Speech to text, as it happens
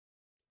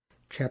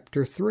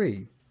Chapter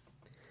 3.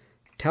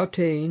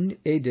 Tautein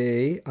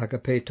ede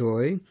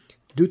agapetoi,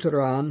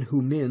 deuteran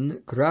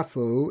humin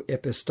grapho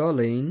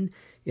epistolein,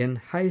 in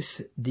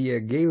heis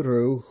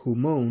diagero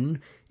humon,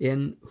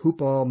 in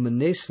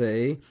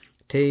hupomnese,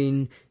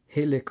 tein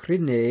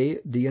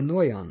helicrine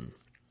dianoian.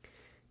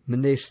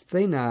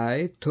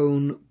 Menesthenae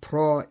ton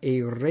pro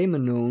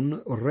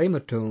remenon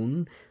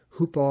rematon,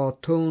 hupo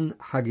ton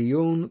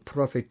hagion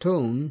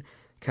propheton,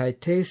 kai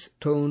tes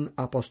ton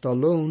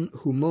apostolon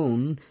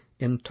humon,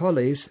 in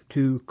tolles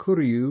tu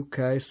curiu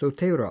kai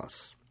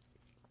soteros.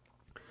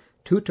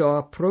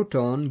 Tuta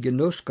proton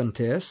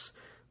genoscantes,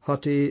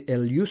 hoti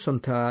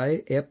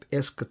eliusantai ep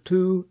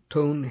escatu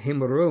ton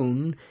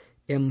hemeron,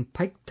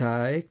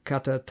 empectai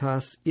kata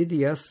tas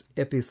idias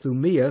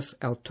epithumias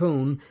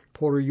auton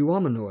por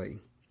iuamenoi,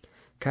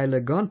 kai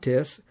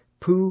legantes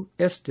pu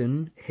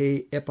estin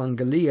he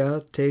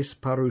epangelia tes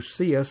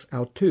parousias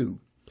autu,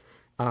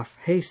 af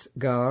heis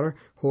gar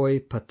hoi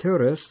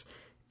pateris,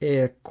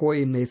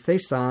 koi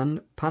methesan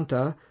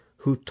panta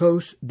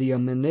hutos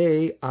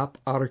diamene ap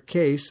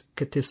arches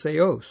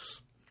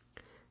ketiseos.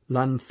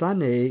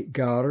 Lanthane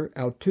gar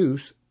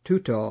autus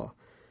tuta,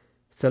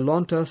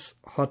 thelontas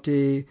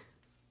hoti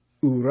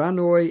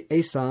uranoi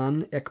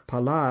esan ek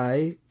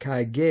palai,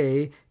 kai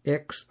ge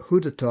ex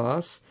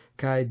hudatos,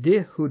 kai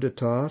de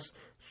hudatos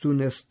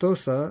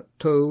sunestosa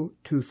to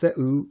tu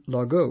theu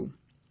lago.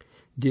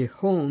 De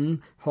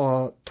hon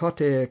ha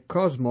tote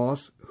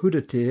cosmos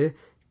hudate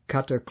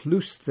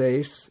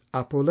cataclustes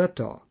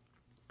apoleta.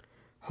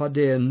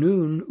 Hade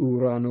nun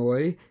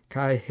uranoi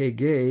kai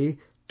hege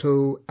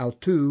to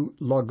autu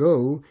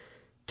lago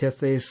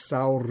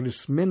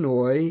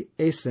tethesaurismenoi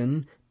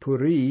esen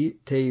puri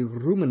te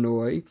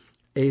rumenoi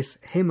es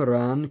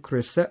hemeran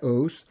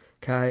chryseos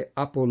kai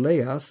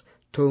apoleas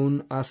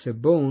ton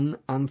asebon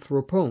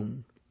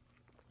anthropon.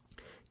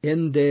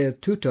 In de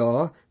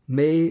tuta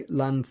me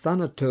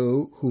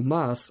lanthanato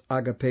humas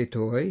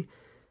agapetoi,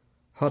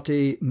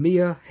 hoti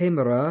mia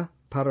hemera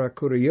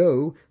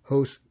paracurio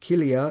hos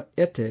kilia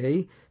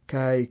ete,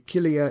 kai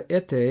kilia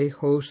ete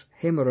hos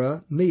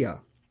hemera mia.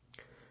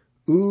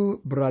 U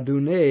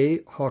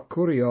bradune ha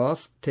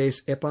curios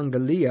tes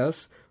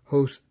evangelias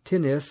hos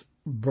tines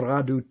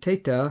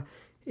braduteta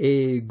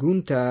e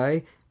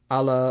guntai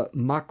alla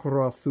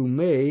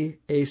macrothume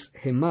es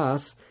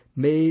hemas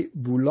me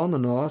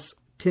bulomenos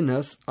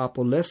tinas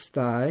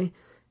apolestai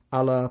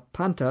alla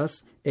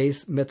pantas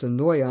es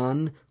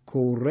metanoian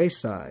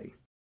coresai.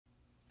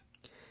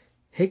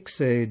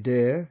 Hexe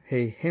de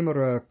he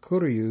hemera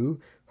curiu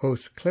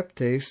hos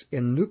kleptes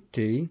in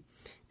nupti,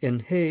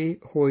 in he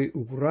hoi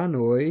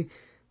uranoi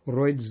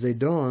roid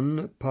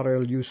zedon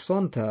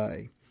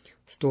pareliusontai,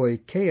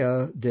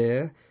 stoikea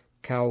de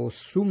cao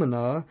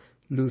sumena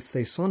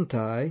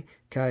luthesontai,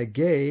 kai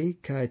ge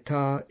kai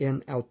ta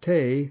in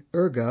aute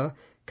erga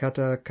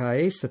kata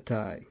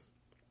caesatai.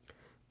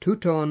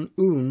 Tuton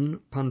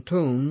un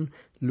panton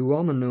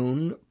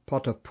luomenon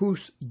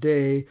potapus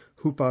de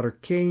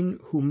huparkein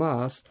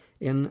humas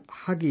in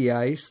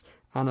hagiais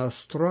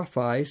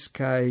anastraphais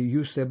kai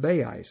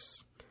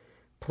eusebeais.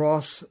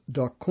 Pros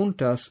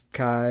docontas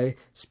kai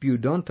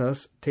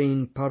spudontas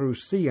ten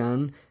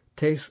parousian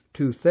tes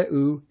tu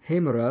theu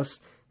hemeras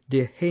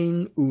de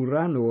hein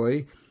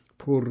uranoi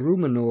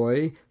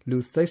porumenoi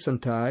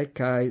luthesantai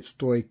kai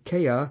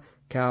stoikea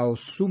cao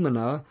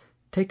sumena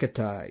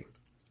teketai.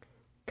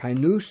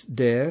 Kainus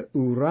de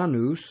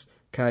uranus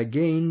kai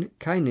gein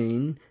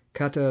kainen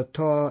kata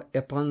ta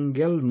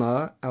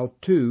epangelma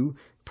autu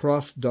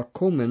pros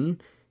docomen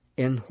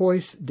en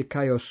hois de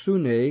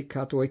kaiosune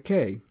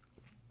katoike.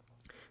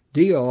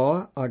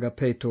 Dia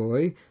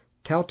agapetoi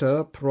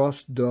tauta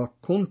pros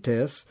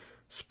docontes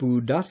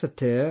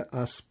spudasate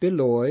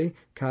aspiloi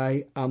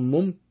kai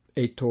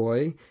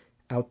amumetoi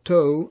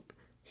auto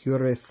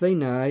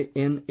hurethenai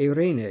en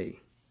erene.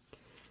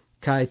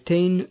 Kai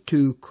ten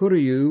tu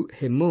curiu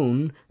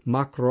hemon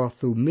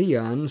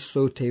macrothumian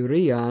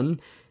soterian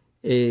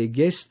e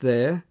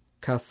geste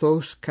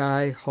kathos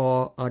kai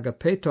ha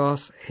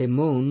agapetos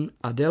hemon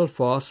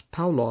adelphos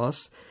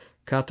paulos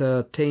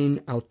kata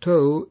ten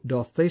auto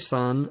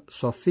dothesan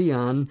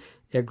sophian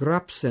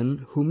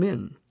egrapsen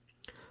humin.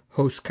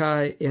 Hos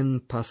kai in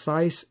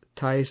passais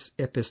tais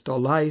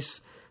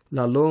epistolais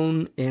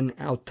lalon en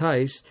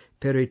autais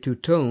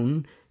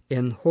perituton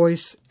en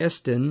hois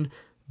estin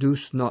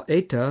dus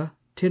noeta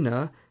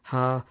tina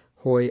ha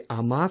hoi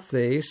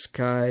amathes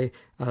kai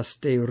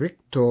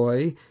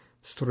asterictoi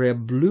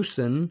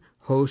streblusen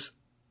hos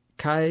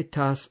kai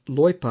tas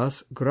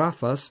loipas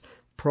graphas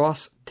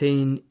pros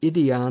ten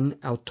idian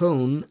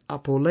auton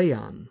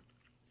apolean.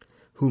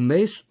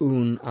 Humes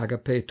un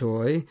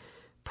agapetoi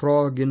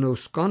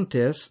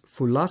progenoscontes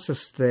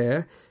fulasses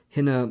the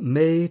hina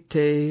me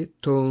te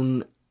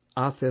ton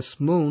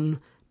athesmon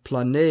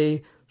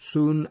plane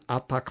sun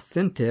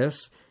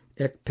apacthentes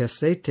ec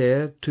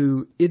pesete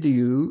tu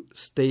idiu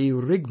ste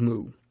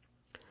rigmu.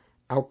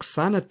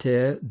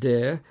 Auxanate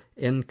de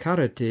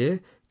encarete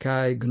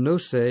kai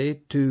gnose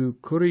tu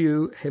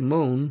curiu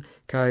hemon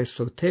kai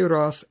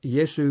soteros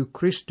Iesu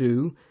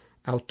Christu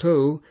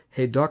auto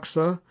he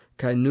doxa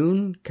cae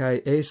nun,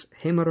 cae es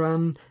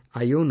hemeran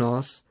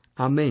aionos.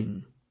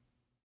 Amen.